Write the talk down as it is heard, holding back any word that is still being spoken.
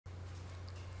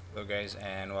Hello guys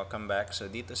and welcome back.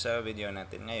 So dito sa video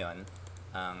natin ngayon,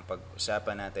 ang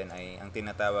pag-usapan natin ay ang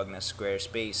tinatawag na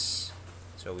squarespace.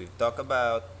 So we've talked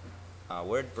about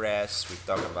WordPress, we've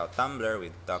talked about Tumblr,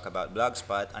 we've talked about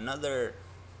Blogspot. Another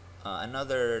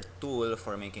tool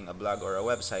for making a blog or a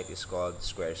website is called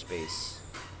Squarespace.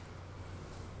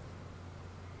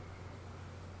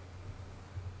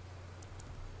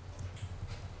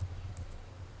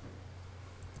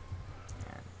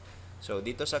 Ayan. So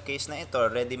dito sa case na ito,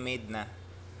 ready-made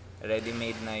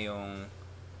na yung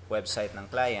website ng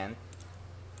client.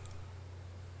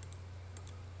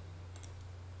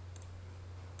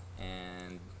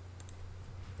 And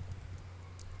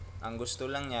ang gusto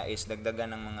lang niya is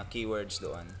dagdagan ng mga keywords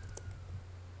doon.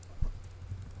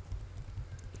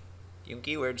 Yung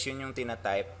keywords, yun yung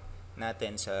tinatype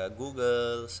natin sa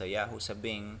Google, sa Yahoo, sa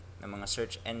Bing, na mga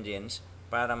search engines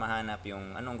para mahanap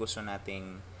yung anong gusto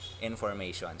nating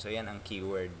information. So yan ang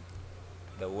keyword.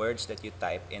 The words that you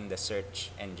type in the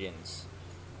search engines.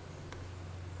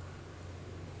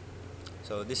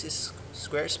 So this is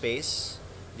Squarespace.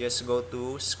 Just go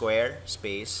to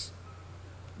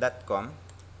squarespace.com.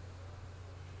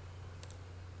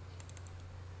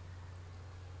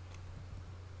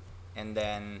 And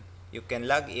then you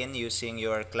can log in using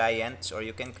your clients, or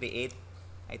you can create,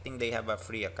 I think they have a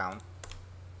free account.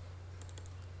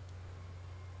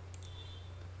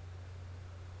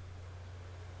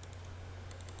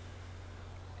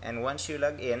 And once you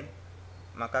log in,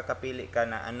 makakapili ka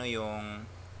na ano yung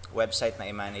website na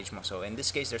i-manage mo. So in this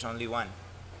case, there's only one.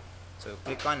 So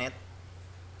click on it,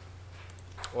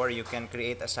 or you can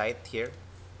create a site here.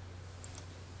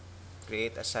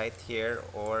 Create a site here,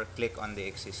 or click on the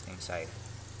existing site.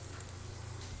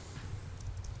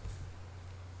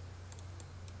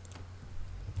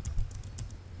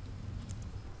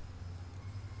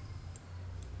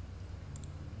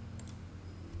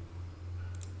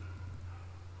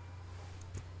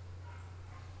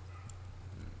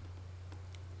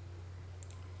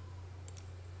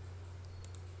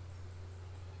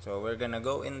 So we're gonna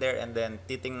go in there and then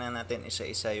titingnan natin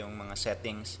isa-isa yung mga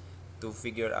settings to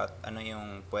figure out ano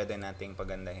yung pwede nating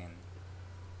pagandahin.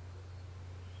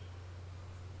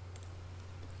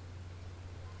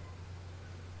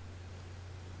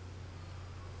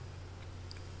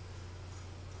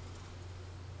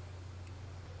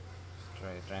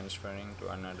 Try transferring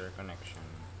to another connection.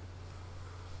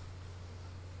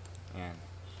 Ayan.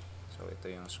 So ito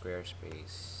yung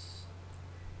Squarespace.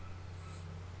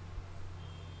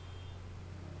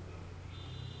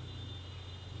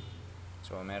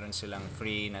 So meron silang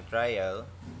free na trial.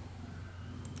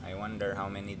 I wonder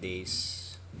how many days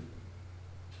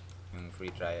yung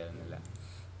free trial nila.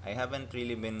 I haven't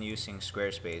really been using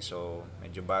Squarespace, so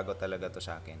medyo bago talaga to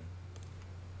sa akin.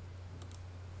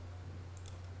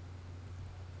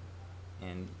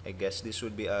 And I guess this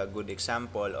would be a good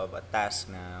example of a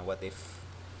task na what if,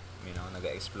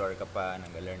 nag-explore ka pa,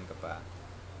 nag-learn ka pa.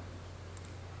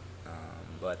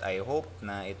 But I hope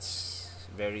na it's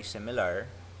very similar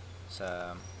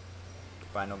sa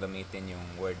paano gamitin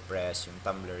yung WordPress, yung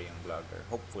Tumblr, yung Blogger.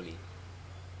 Hopefully.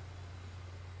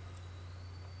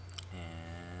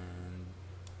 And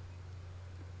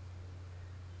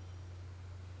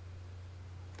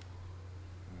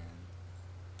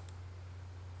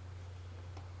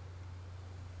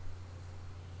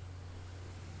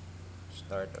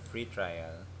start a free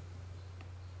trial.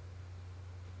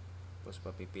 Tapos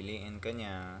papipiliin ka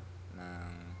niya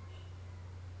ng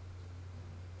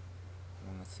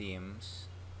mga themes.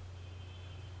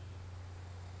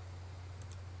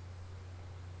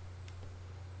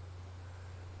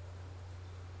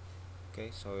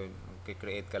 Okay, so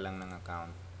mag-create ka lang ng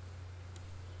account.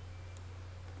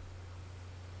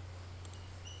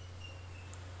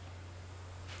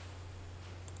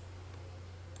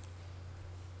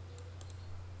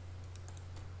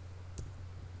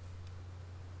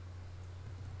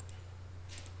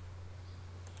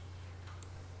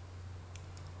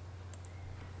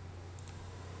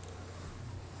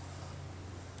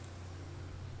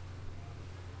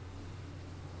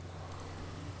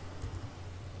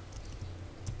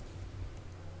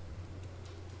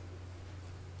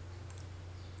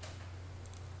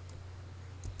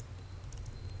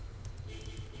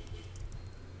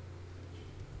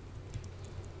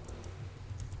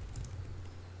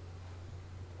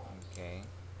 Okay.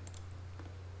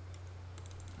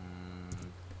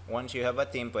 Once you have a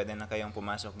theme, pwede na kayong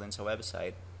pumasok dun sa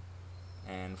website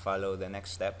and follow the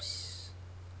next steps.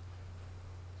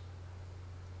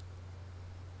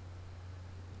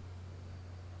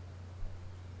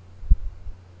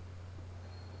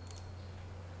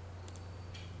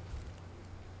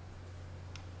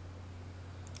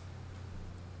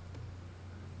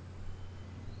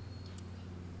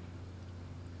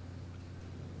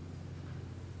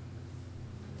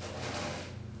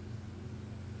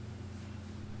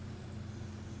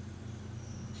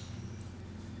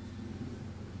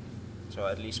 So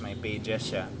at least may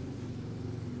pages siya,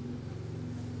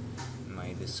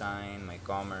 may design, may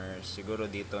commerce. Siguro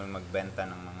dito magbenta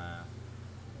ng mga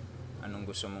anong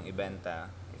gusto mong ibenta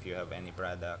if you have any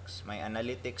products. May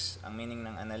analytics. Ang meaning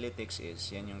ng analytics is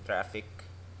yan yung traffic,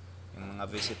 yung mga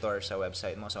visitors sa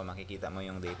website mo. So makikita mo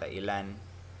yung data, ilan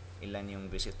yung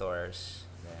visitors,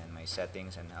 then may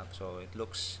settings and help. So it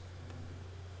looks,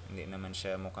 hindi naman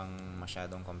siya mukhang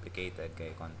masyadong complicated,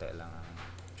 kaya konti lang ang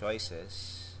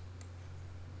choices.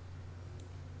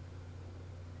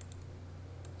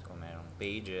 So merong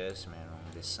pages,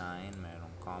 merong design,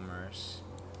 merong commerce,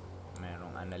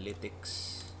 merong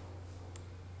analytics.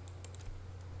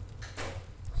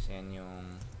 So yan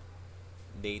yung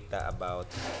data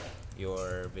about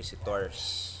your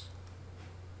visitors,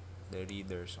 the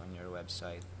readers on your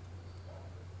website.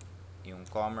 Yung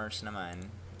commerce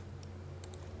naman,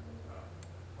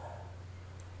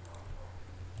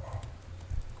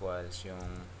 equals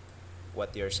yung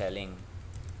what you're selling,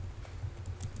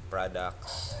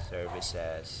 products,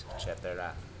 services,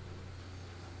 etc.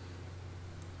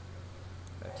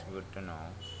 That's good to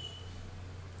know.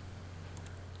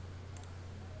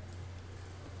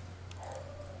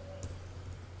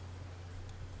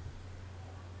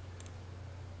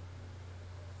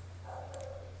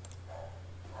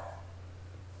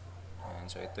 And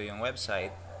so ito yung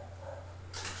website.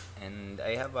 And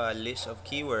I have a list of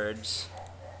keywords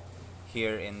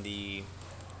here in the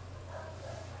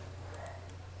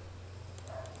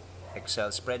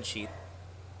Excel spreadsheet.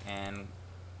 And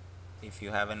if you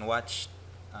haven't watched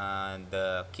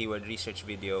the keyword research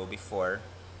video before,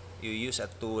 you use a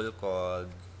tool called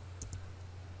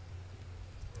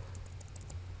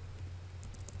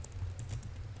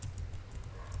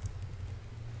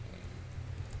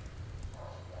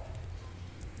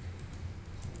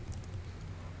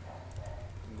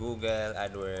Google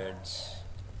AdWords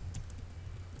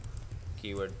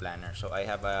Keyword Planner. So I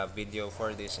have a video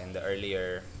for this in the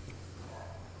earlier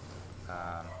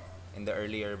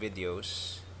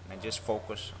videos. I just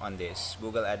focus on this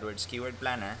Google AdWords Keyword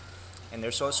Planner, and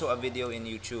there's also a video in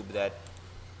YouTube that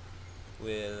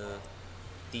will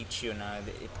teach you na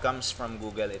it comes from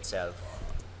Google itself.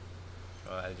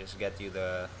 So I'll just get you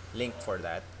the link for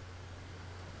that.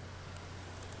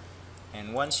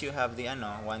 And once you have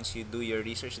once you do your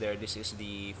research there, this is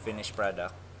the finished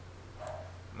product.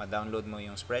 Ma-download mo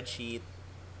yung spreadsheet.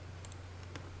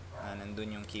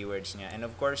 Nandun yung keywords niya. And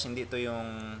of course, hindi to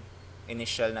yung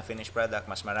initial na finished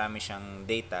product. Mas marami siyang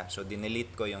data. So,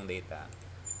 dinelete ko yung data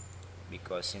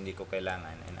because hindi ko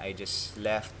kailangan. And I just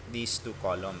left these two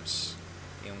columns.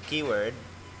 Yung keyword,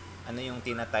 ano yung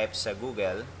tina-type sa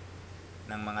Google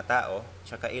ng mga tao,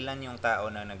 tsaka ilan yung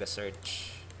tao na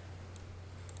nag-search.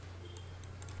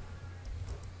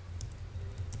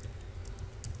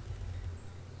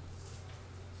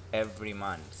 Every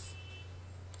month.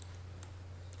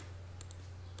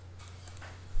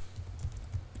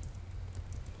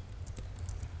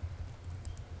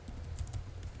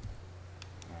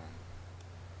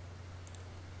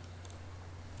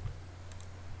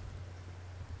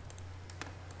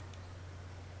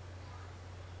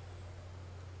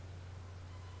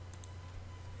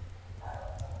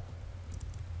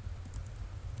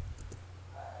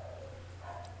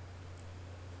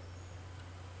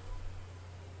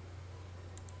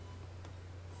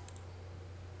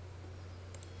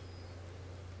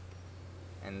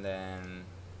 And then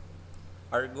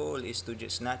our goal is to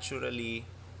just naturally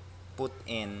put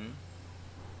in,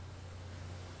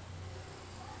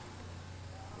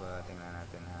 tingnan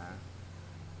natin ha,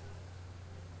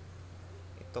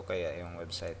 ito kaya yung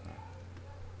website niya.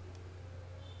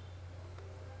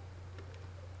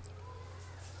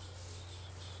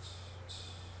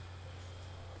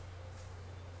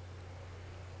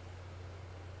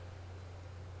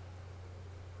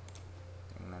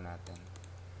 Tingnan natin.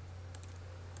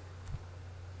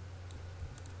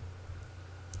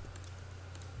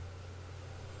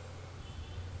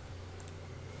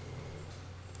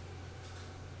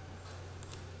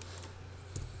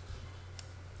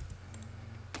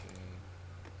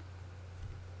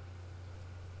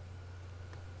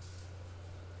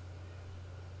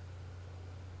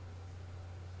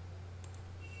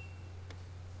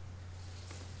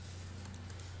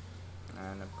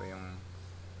 Hanap ko yung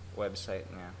website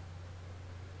niya,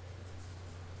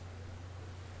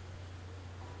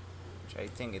 which I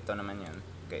think ito naman yun,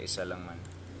 kaya isa lang man.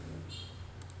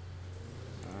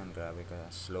 Ayan, grabe ka,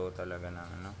 slow talaga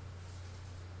ng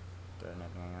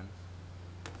internet ngayon.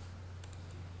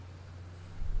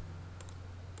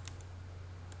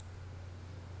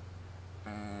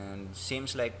 And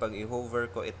seems like pag i-hover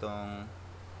ko itong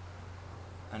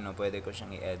pwede ko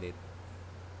siyang i-edit.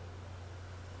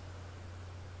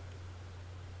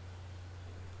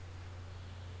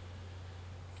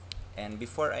 And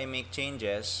before I make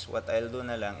changes, what I'll do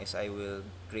na lang is I will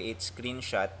create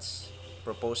screenshots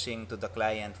proposing to the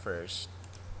client first.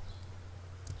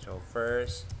 So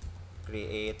first,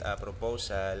 create a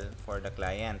proposal for the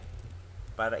client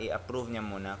para i-approve niya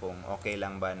muna kung okay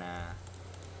lang ba na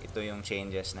ito yung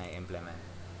changes na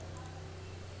i-implement.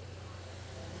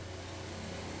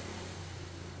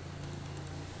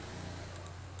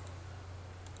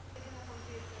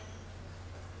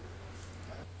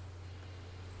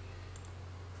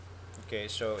 Okay,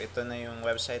 so ito na yung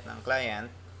website ng client,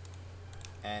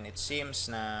 and it seems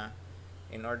na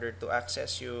in order to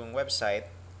access yung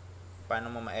website, paano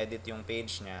mo ma-edit yung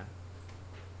page niya.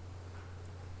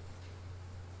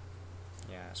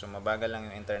 Yeah, so mabagal lang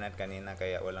yung internet kanina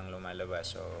kaya walang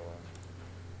lumalabas. So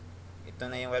ito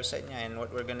na yung website niya, and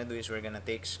what we're gonna do is we're gonna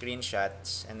take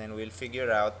screenshots and then we'll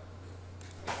figure out,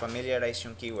 familiarize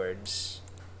yung keywords,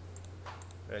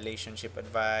 relationship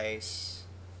advice.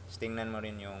 Tingnan mo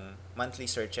rin yung monthly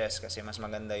searches kasi mas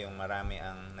maganda yung marami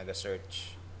ang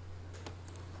nag-search.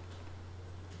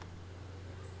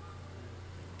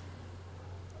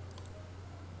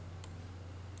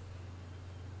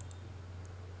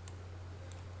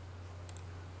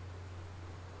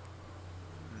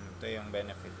 Ito yung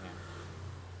benefit niya.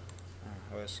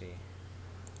 We'll see.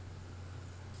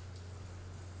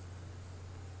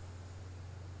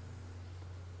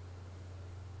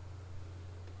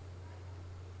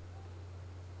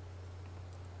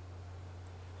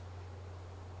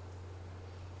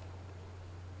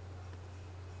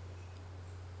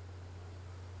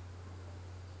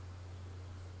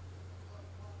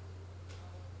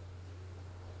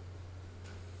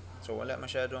 So wala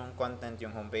masyadong content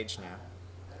yung homepage niya.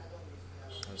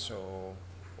 And so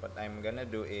what I'm gonna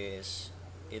do is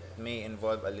it may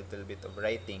involve a little bit of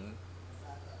writing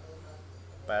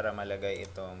para malagay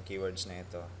itong keywords na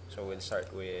ito. So we'll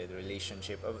start with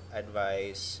relationship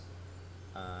advice,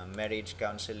 marriage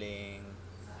counseling,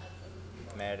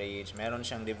 marriage. Meron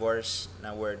siyang divorce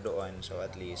na word doon, so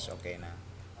at least okay na.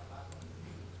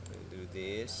 So we'll do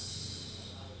this.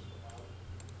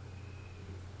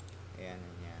 Ayan,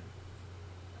 yan.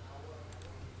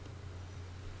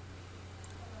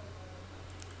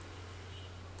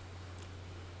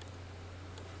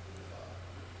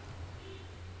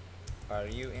 Are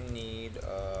you in need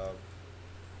of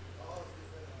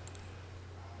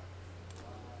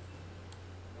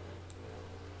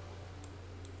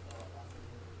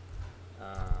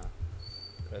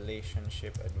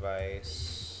relationship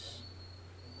advice,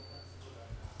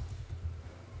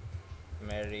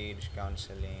 marriage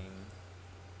counseling,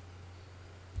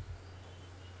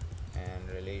 and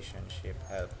relationship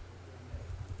help?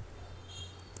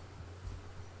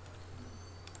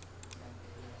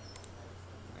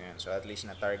 Ayan, so at least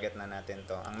na-target na natin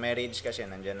to. Ang marriage kasi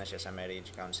nandyan na siya sa marriage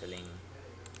counseling,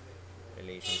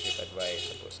 relationship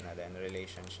advice, tapos na din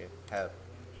relationship help.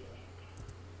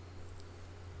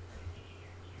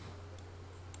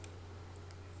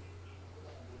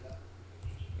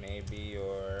 Maybe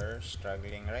you're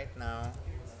struggling right now.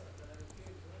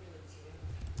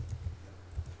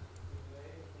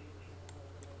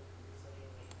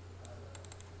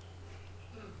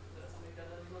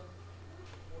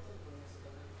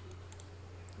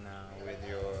 Now with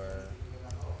your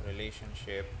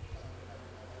relationship,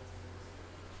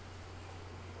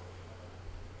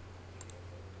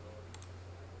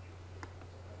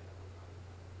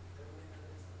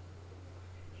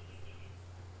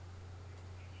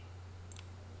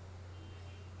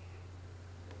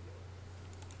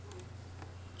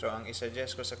 so ang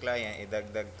isuggest ko sa client,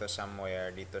 idagdag to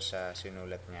somewhere dito sa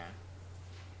sinulat niya.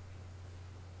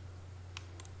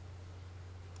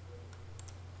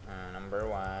 Number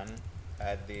 1,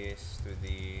 add this to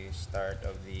the start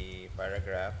of the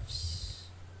paragraphs.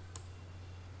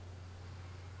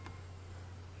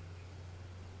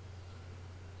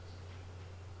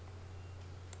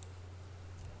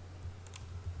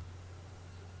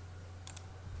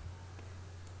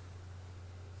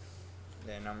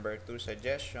 Then number 2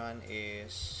 suggestion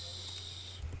is,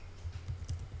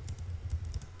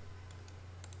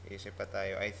 isip pa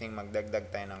tayo, I think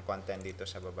magdagdag tayo ng content dito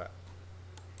sa baba.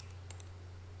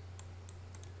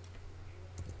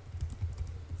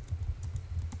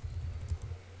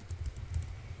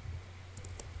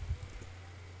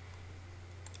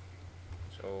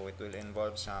 So it will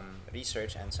involve some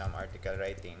research and some article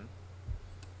writing.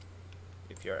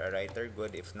 If you're a writer,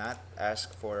 good. If not,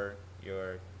 ask for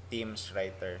your team's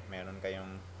writer. Meron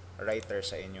kayong writer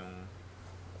sa inyong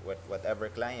whatever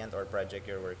client or project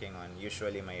you're working on.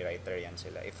 Usually may writer yan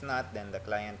sila. If not, then the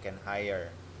client can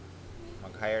mag-hire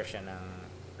siya ng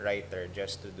writer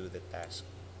just to do the task.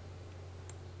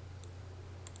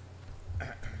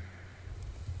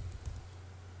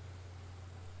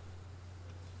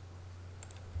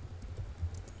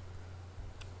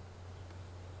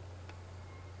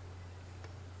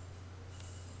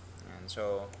 And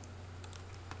so,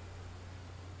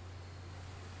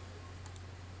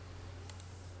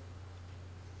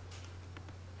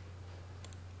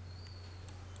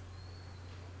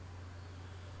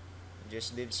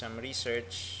 just did some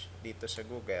research dito sa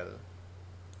Google.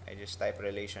 I just type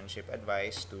relationship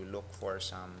advice to look for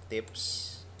some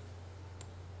tips.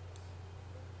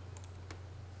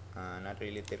 Not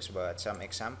really tips, but some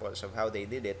examples of how they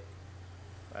did it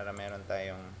para meron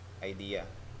tayong idea.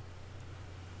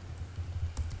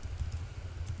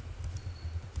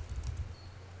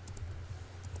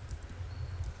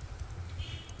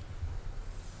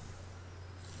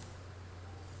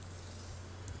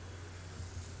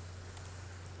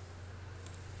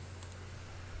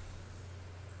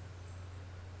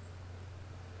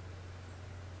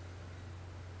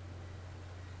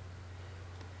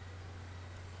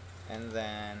 And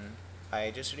then,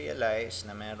 I just realized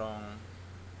na merong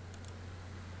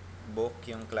book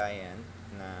yung client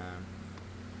na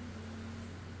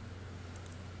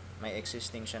may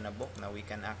existing siya na book na we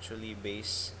can actually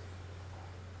base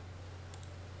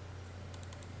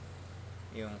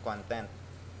yung content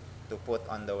to put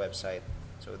on the website.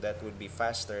 So that would be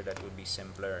faster, that would be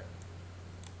simpler.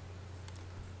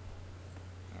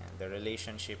 And the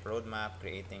relationship roadmap,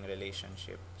 creating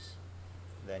relationships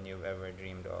than you've ever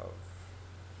dreamed of.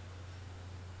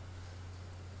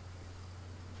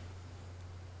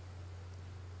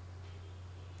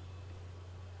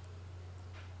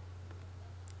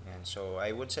 And so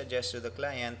I would suggest to the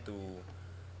client to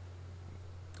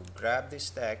grab this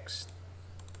text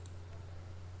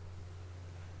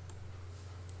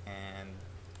and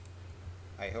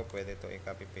I hope pwede to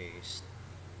i-copy paste.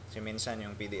 Kasi minsan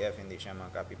yung PDF hindi siya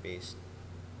ma-copy paste.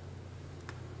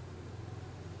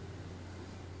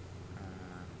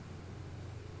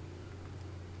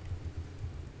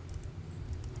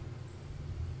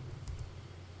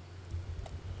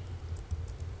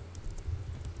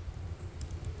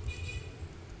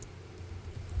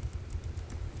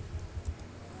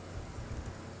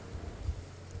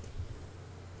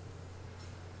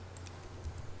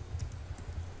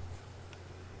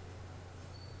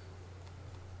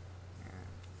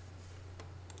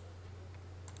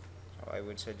 I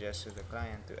would suggest to the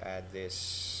client to add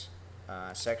this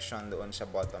section doon sa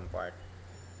bottom part.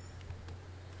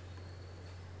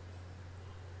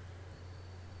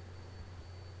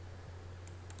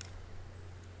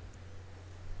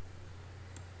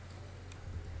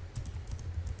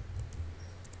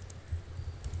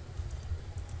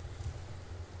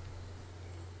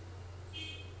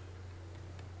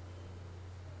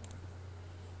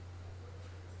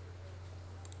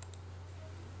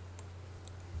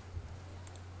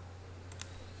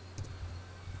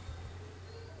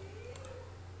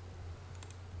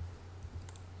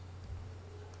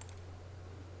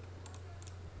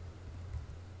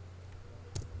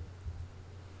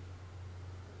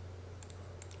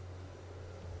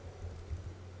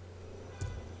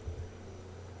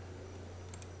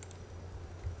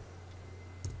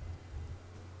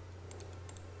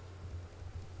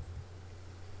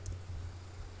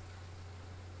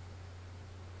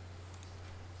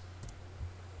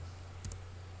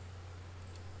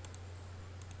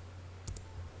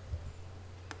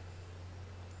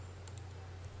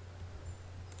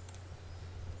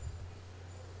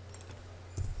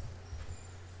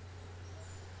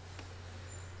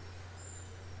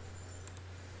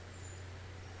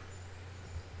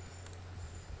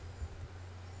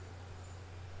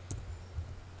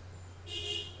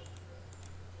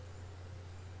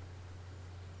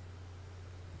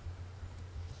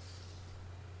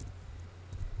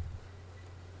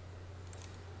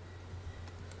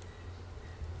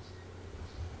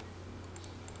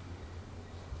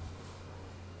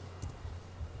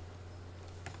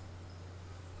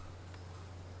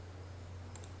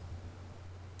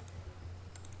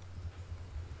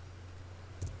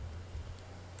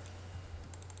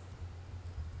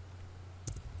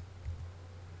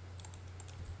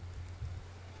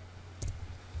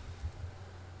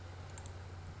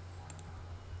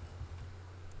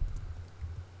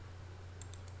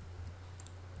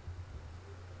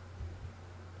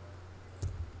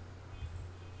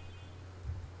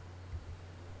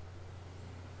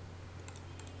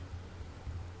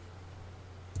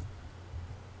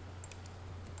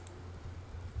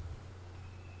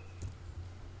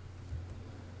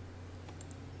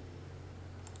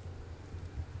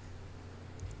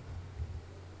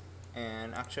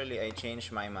 And actually, I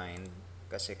changed my mind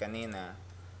kasi kanina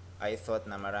I thought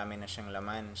na marami na siyang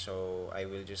laman, so I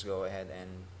will just go ahead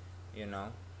and, you know,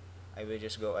 I will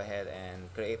just go ahead and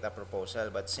create a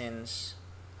proposal. But since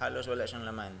halos wala siyang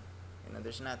laman, you know,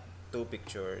 there's not two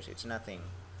pictures, it's nothing.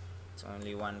 It's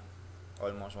only one,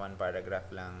 almost one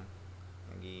paragraph lang.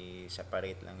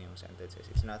 Nag-separate lang yung sentences.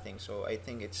 It's nothing. So I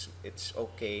think it's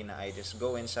okay na I just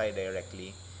go inside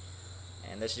directly.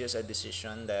 And that's just a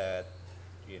decision that,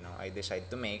 you know, I decide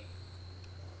to make.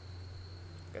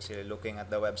 Kasi looking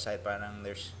at the website, parang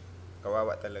there's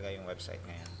kawawa talaga yung website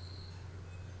ngayon.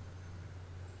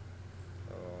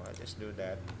 So I just do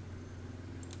that.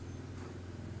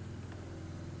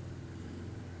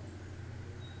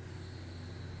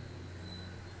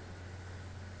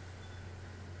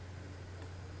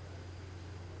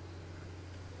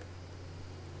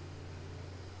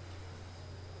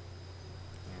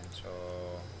 Yan. So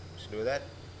let's do that.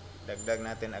 Dagdag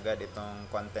natin agad itong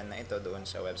content na ito doon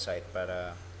sa website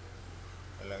para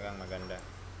talagang maganda.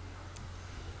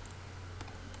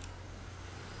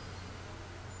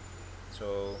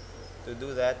 So to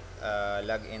do that,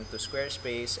 log into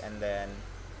Squarespace and then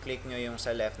click nyo yung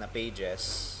sa left na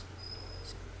pages.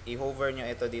 I-hover nyo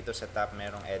ito dito sa top,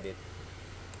 merong edit.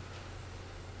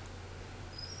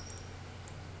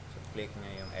 So click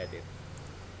nyo yung edit.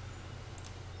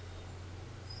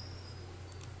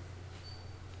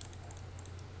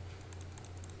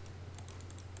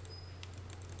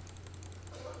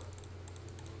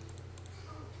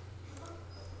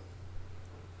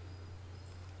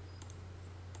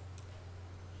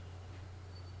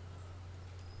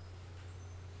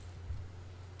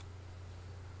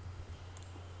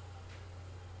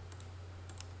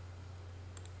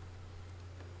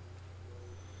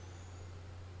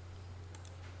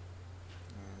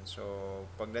 So,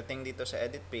 pagdating dito sa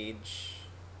edit page,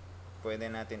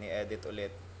 pwede natin i-edit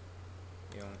ulit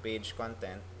yung page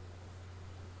content.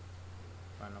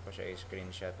 Paano ko siya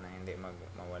i-screenshot na hindi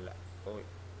mawala? Oh,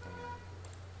 ayan.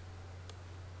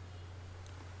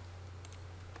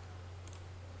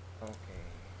 Okay.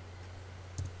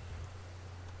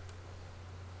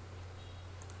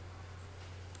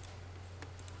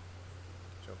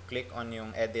 So, click on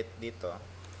yung edit dito.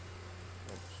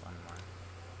 Oops, one more.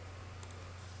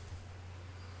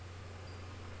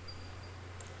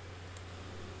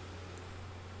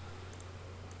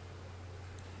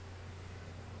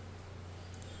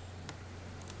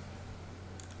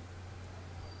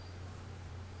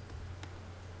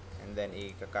 And then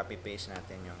i-copy paste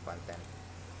natin yung content.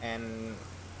 And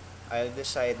I'll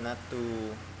decide not to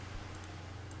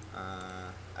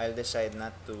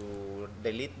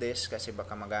delete this kasi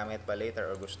baka magamit pa later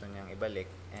or gusto niyang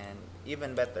ibalik. And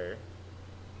even better,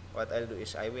 what I'll do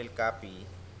is I will copy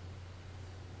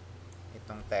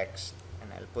itong text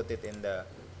and I'll put it in the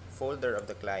folder of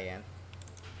the client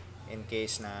in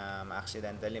case na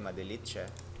ma-accidentally ma-delete siya.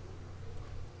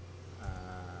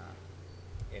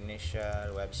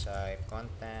 Initial website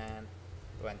content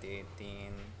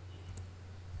 2018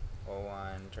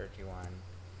 01/31.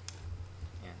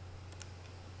 Yan.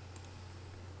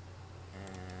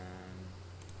 And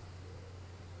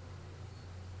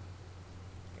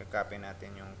i-copy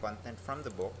natin yung content from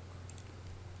the book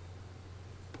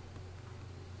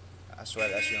as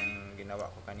well as yung ginawa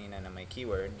ko kanina na may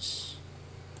keywords.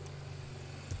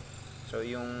 So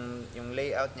yung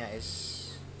layout niya is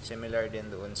similar din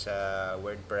doon sa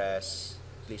WordPress.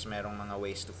 At least merong mga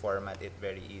ways to format it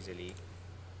very easily.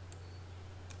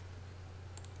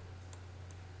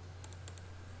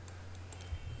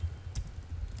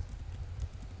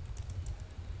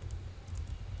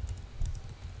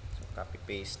 So copy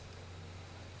paste.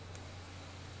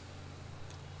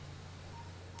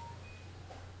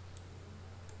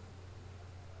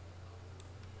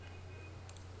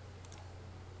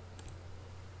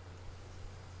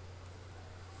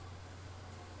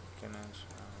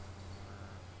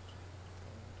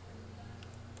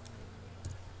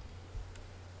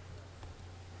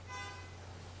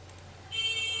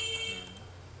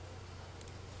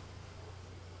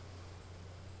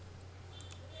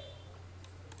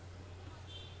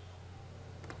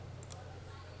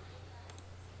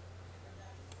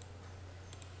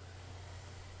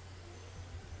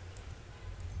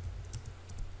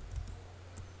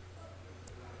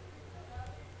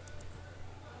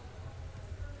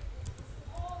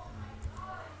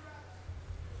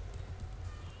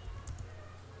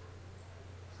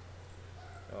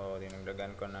 So,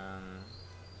 dinagdagan ko ng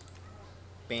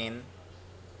pin.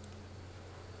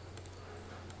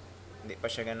 Hindi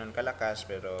pa siya ganun kalakas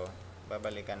pero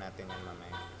babalikan natin yan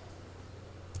mamaya.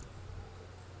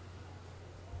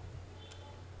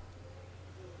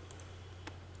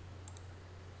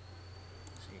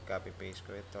 Sige, copy paste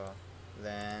ko ito.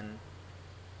 Then,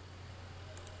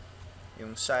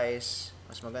 yung size,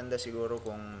 mas maganda siguro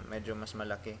kung medyo mas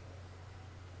malaki.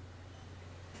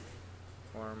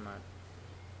 Format.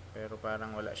 Pero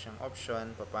parang wala siyang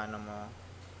option paano mo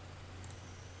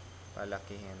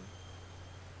palakihin.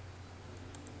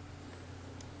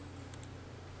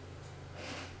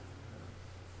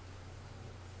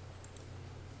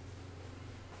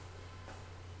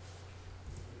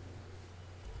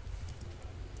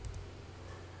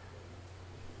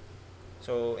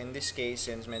 So, in this case,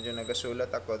 since medyo nagasulat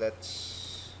ako,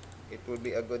 it would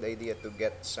be a good idea to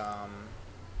get some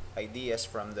ideas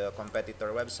from the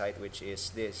competitor website, which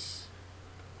is this.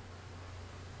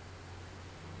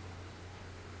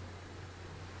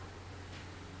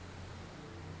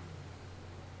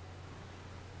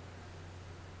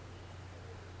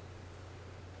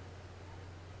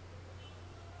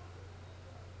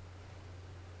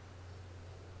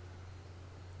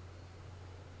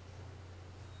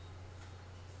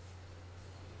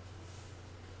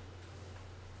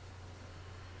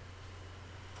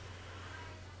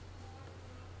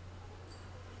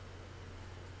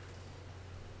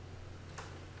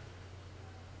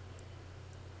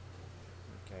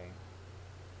 Okay.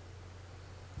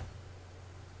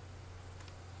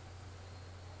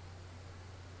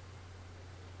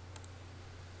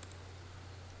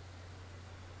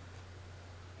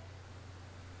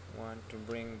 Want to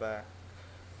bring back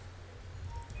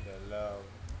the love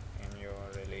in your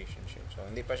relationship. So,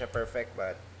 hindi pa siya perfect,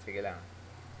 but sige lang.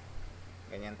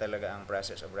 Ganyan talaga ang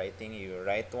process of writing. You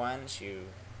write once, you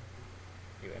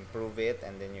improve it,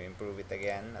 and then you improve it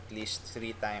again at least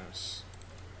 3 times.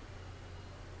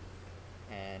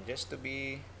 And just to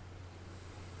be,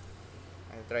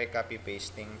 I'll try copy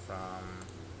pasting from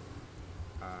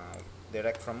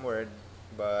direct from Word,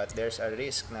 but there's a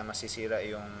risk na masisira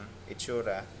yung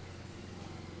itsura.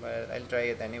 But I'll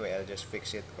try it anyway. I'll just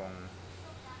fix it kung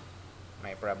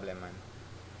may problem man.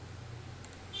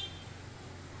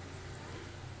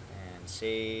 And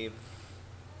save.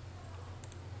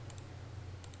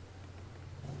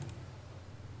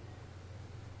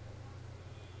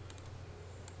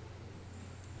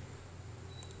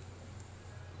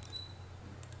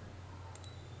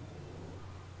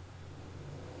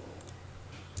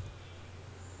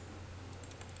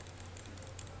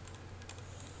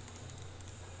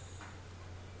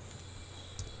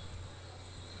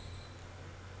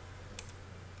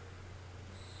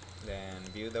 Then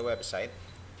view the website.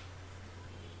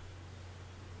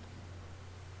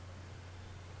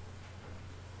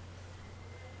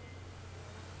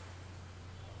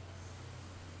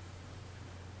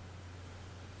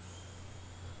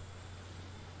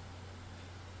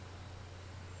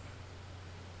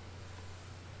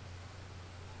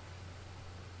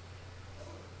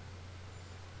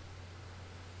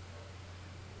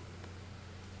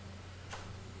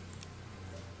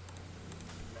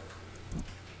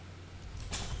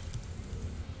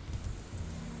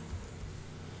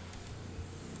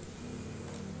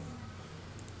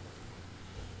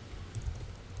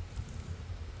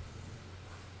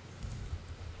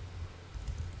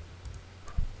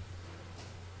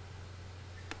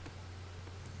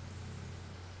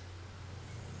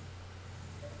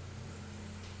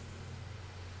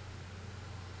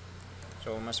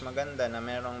 So, mas maganda na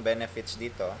merong benefits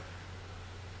dito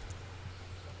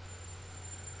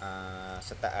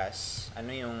sa taas.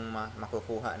 Ano yung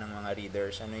makukuha ng mga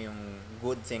readers? Ano yung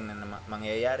good thing na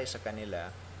mangyayari sa kanila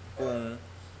kung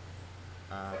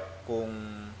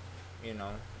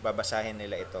babasahin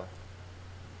nila ito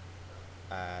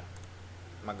at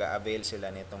mag-a-avail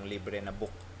sila nitong libre na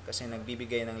book. Kasi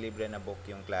nagbibigay ng libre na book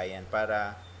yung client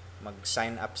para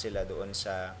mag-sign up sila doon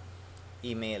sa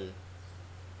email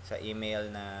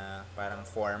na parang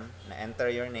form na enter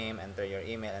your name, enter your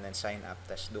email, and then sign up.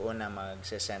 Tas doon na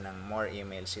magsesend ng more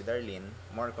email si Darlene,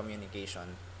 more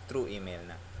communication through email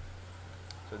na.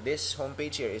 So this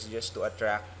homepage here is just to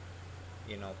attract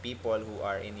people who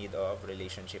are in need of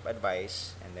relationship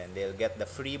advice, and then they'll get the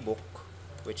free book,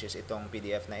 which is itong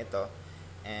PDF na ito.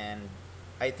 And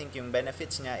I think yung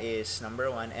benefits niya is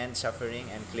number 1, end suffering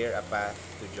and clear a path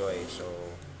to joy. So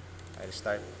I'll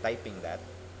start typing that.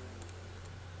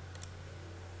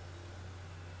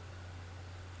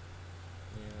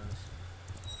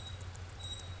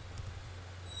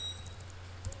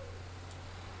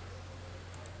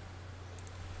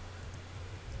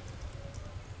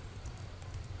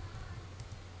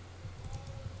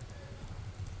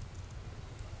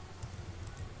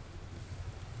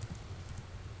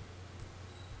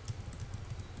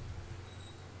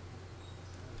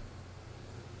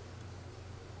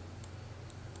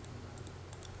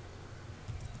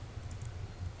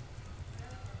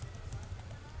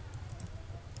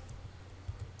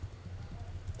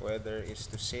 whether it's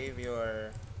to save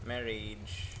your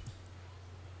marriage,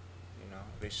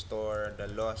 restore the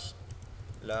lost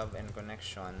love and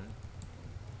connection,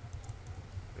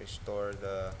 restore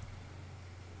the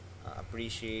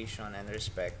appreciation and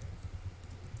respect,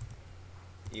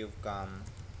 you've come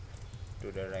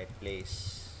to the right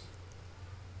place.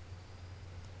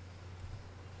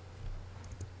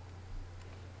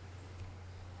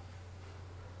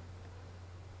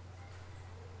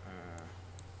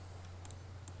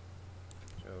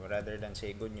 So rather than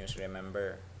say good news,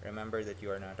 remember that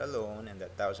you are not alone and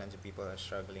that thousands of people are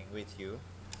struggling with you,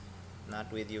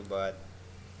 not with you but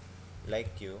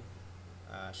like you,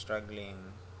 struggling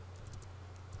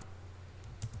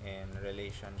in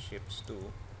relationships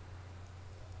too.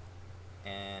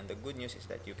 And the good news is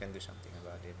that you can do something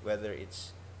about it, whether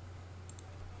it's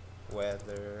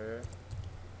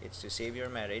to save your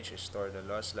marriage, restore the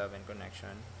lost love and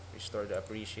connection, restore the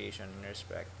appreciation and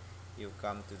respect. You've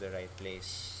come to the right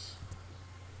place.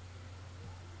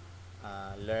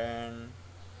 Learn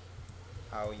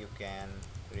how you can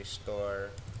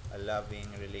restore a loving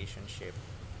relationship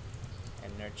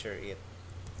and nurture it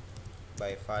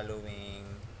by following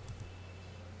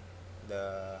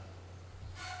the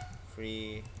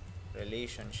free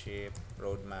relationship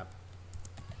roadmap.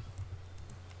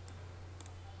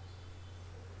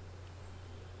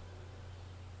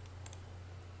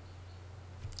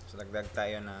 So dagdag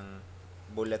tayo ng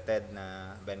bulleted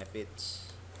na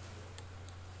benefits.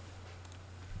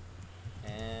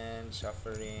 And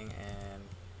suffering and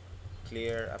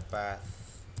clear a path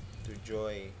to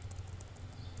joy,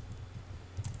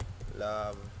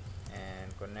 love,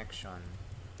 and connection.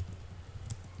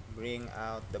 Bring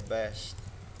out the best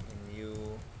in you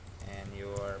and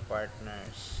your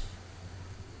partners.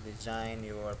 Design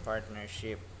your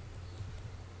partnership.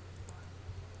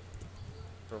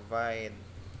 Provide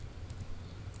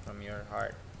from your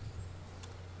heart.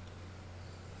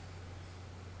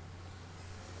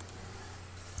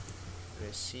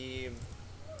 Receive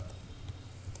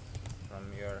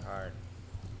from your heart.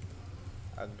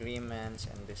 Agreements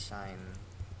and design.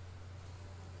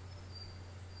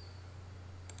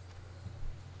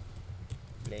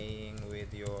 Playing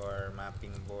with your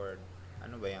mapping board.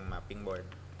 Ano ba yung mapping board?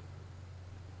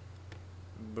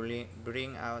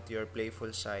 Bring out your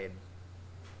playful side.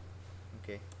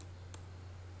 Okay.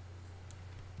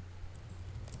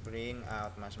 Bring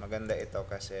out, mas maganda ito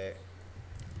kasi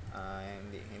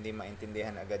hindi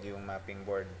maintindihan agad yung mapping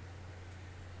board.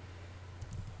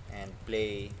 And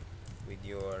play with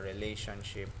your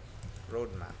relationship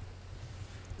roadmap.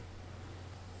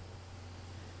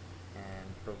 And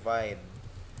provide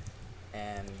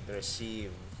and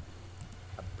receive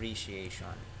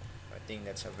appreciation. I think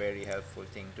that's a very helpful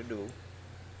thing to do,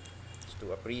 is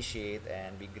to appreciate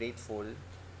and be grateful.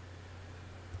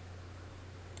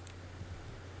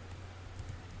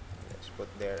 Let's put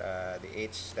there the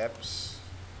 8 steps.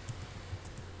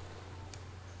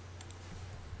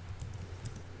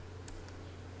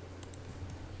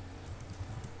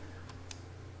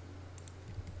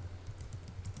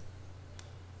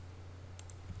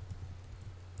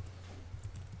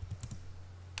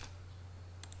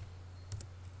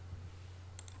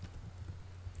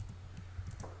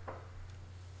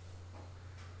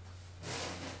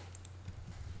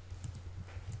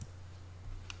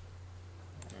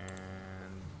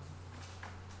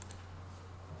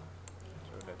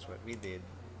 That's what we did.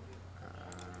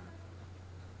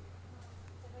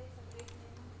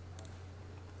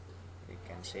 We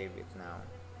can save it now.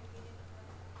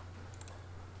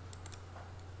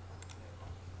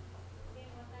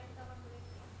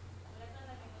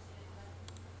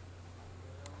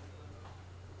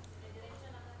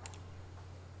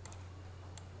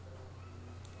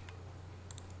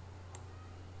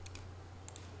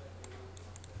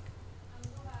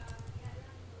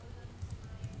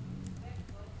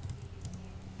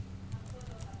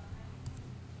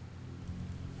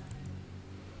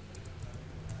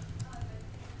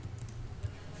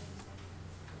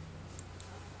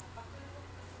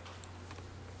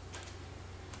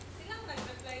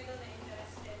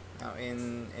 Now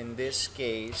in this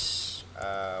case,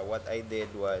 what I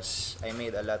did was I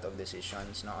made a lot of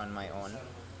decisions now on my own,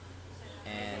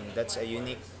 and that's a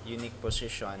unique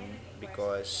position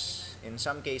because in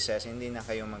some cases hindi na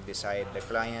kayo mag-decide. The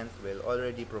client will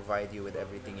already provide you with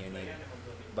everything you need.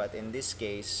 But in this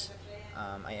case,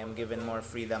 I am given more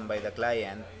freedom by the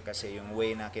client kasi yung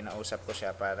way na kinausap ko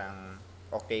siya parang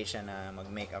okay siya na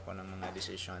mag-make ako ng mga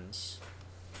decisions.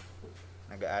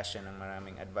 Nag-a-ask siya ng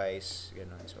maraming advice,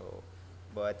 gano'n. So,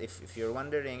 But if you're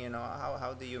wondering,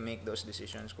 how do you make those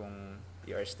decisions kung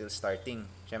you are still starting?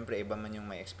 Siyempre, iba man yung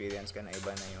may experience ka na,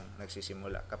 iba na yung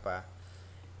nagsisimula ka pa.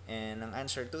 And ang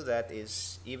answer to that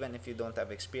is, even if you don't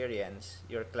have experience,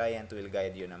 your client will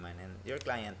guide you naman. And your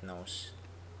client knows.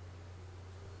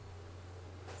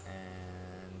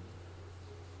 And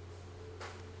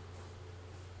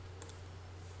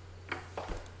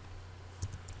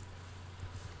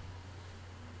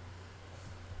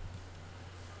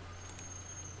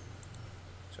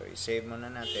so, i-save muna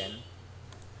natin.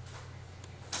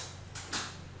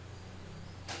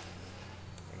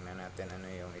 Tingnan natin ano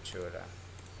yung itsura.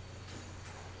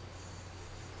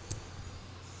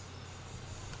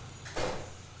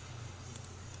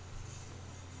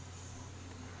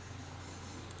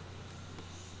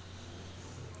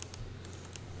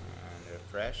 And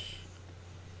refresh.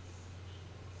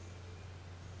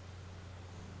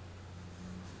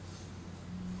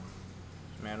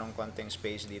 Merong konting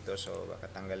space dito, so baka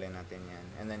tanggalin natin yan.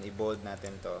 And then i-bold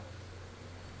natin to.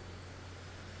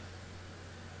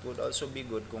 It would also be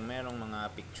good kung merong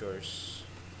mga pictures,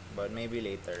 but maybe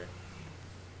later.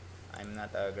 I'm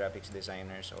not a graphics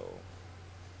designer, so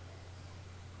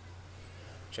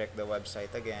check the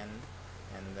website again,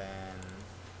 and then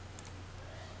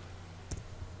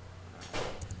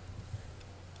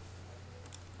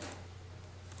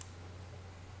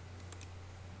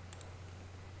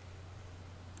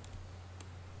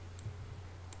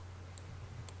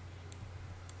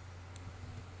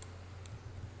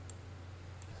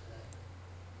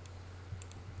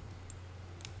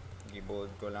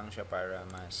i-bold ko lang siya para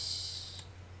mas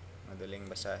madaling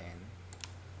basahin.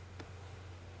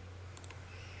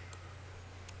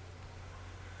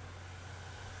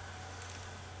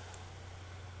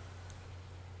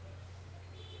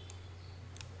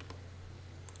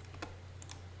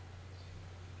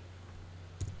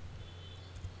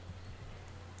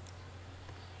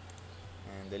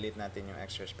 And delete natin yung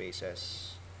extra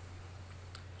spaces.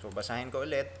 So basahin ko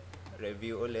ulit,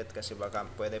 review ulit kasi baka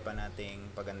pwede pa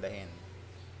nating pagandahin.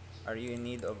 Are you in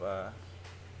need of a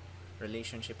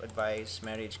relationship advice,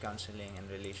 marriage counseling, and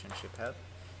relationship help?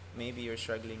 Maybe you're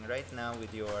struggling right now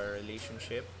with your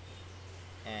relationship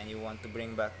and you want to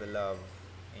bring back the love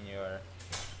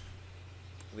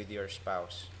with your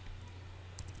spouse.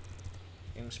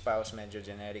 Yung spouse medyo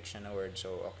generic siya na word,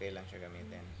 so okay lang siya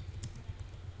gamitin.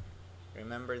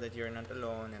 Remember that you're not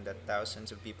alone and that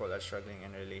thousands of people are struggling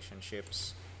in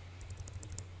relationships.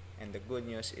 And the good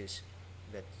news is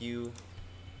that you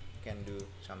can do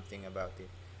something about it.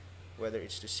 Whether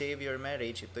it's to save your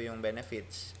marriage, ito yung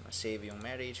benefits. Save yung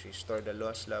marriage, restore the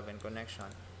lost love and connection,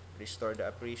 restore the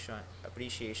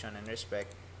appreciation and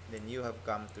respect, then you have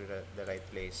come to the right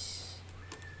place.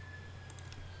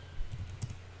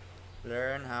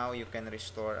 Learn how you can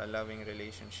restore a loving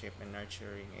relationship and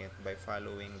nurturing it by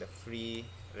following the free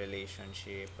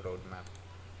relationship roadmap.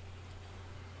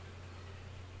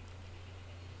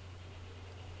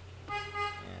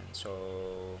 And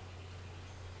so,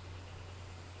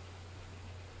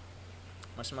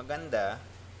 mas maganda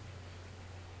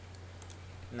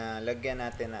na lagyan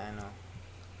natin na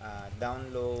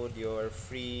download your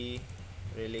free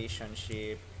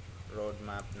relationship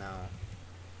roadmap now.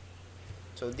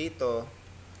 So dito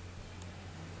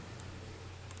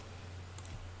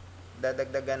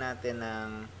dadagdagan natin ng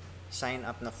sign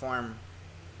up na form.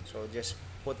 So just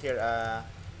put here a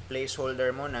placeholder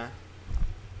muna.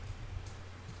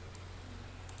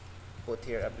 Put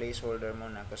here a placeholder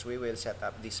muna because we will set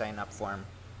up the sign up form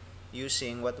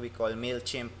using what we call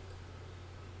MailChimp.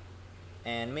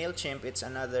 And MailChimp, it's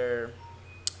another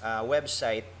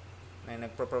website na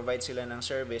nagpro-provide sila ng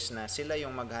service na sila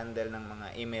yung mag-handle ng mga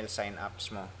email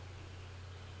sign-ups mo.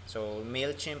 So,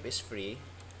 MailChimp is free.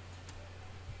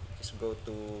 Just go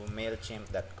to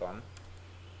mailchimp.com.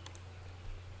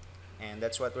 And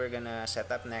that's what we're gonna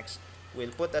set up next.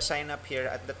 We'll put a sign-up here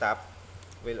at the top.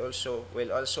 We'll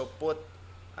also put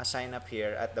a sign-up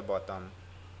here at the bottom.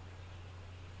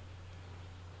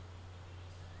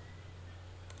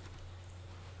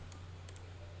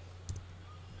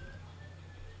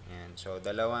 So,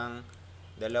 dalawa,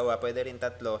 pwede rin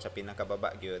tatlo sa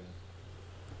pinakababa gyud.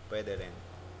 Pwede rin.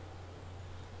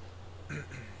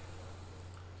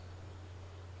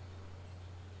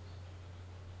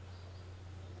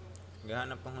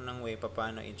 Gahanap ako ng way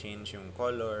paano i-change yung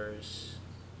colors.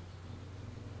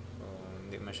 So,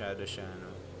 hindi masyado siya,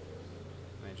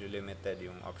 medyo limited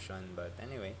yung option. But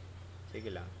anyway, sige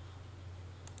lang.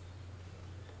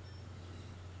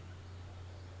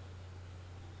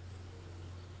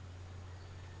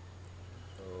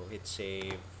 Hit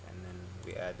save, and then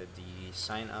we added the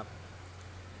sign up,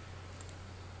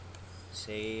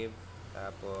 save,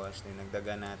 Tapos,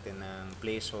 dinagdagan natin ng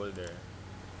placeholder.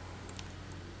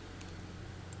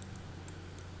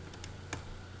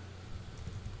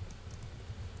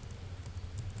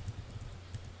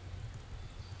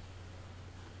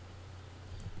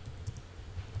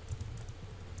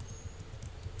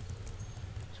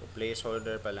 So,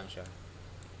 placeholder pa lang siya.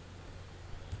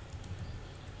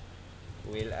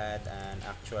 We'll add an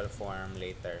actual form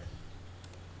later.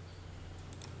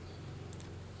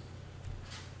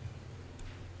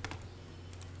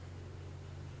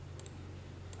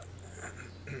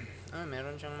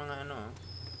 Meron siyang mga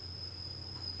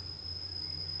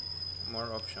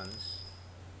more options.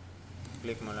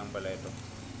 Click mo lang pala ito.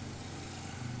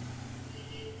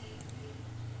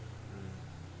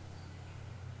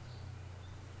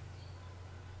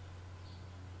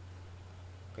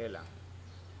 Okay lang.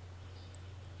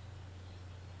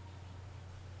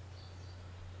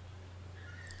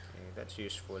 Okay, that's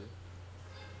useful.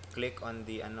 Click on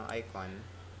the icon.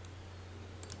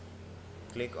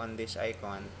 Click on this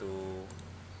icon to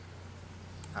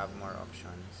have more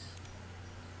options.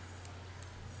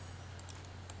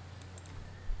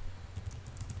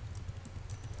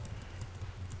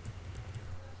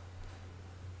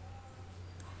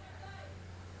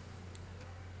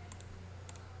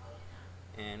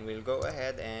 And we'll go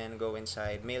ahead and go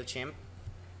inside MailChimp.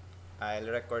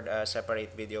 I'll record a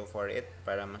separate video for it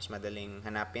para mas madaling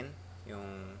hanapin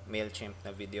yung MailChimp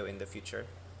na video in the future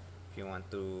if you want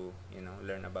to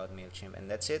learn about MailChimp.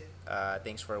 And that's it.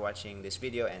 Thanks for watching this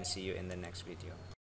video and see you in the next video.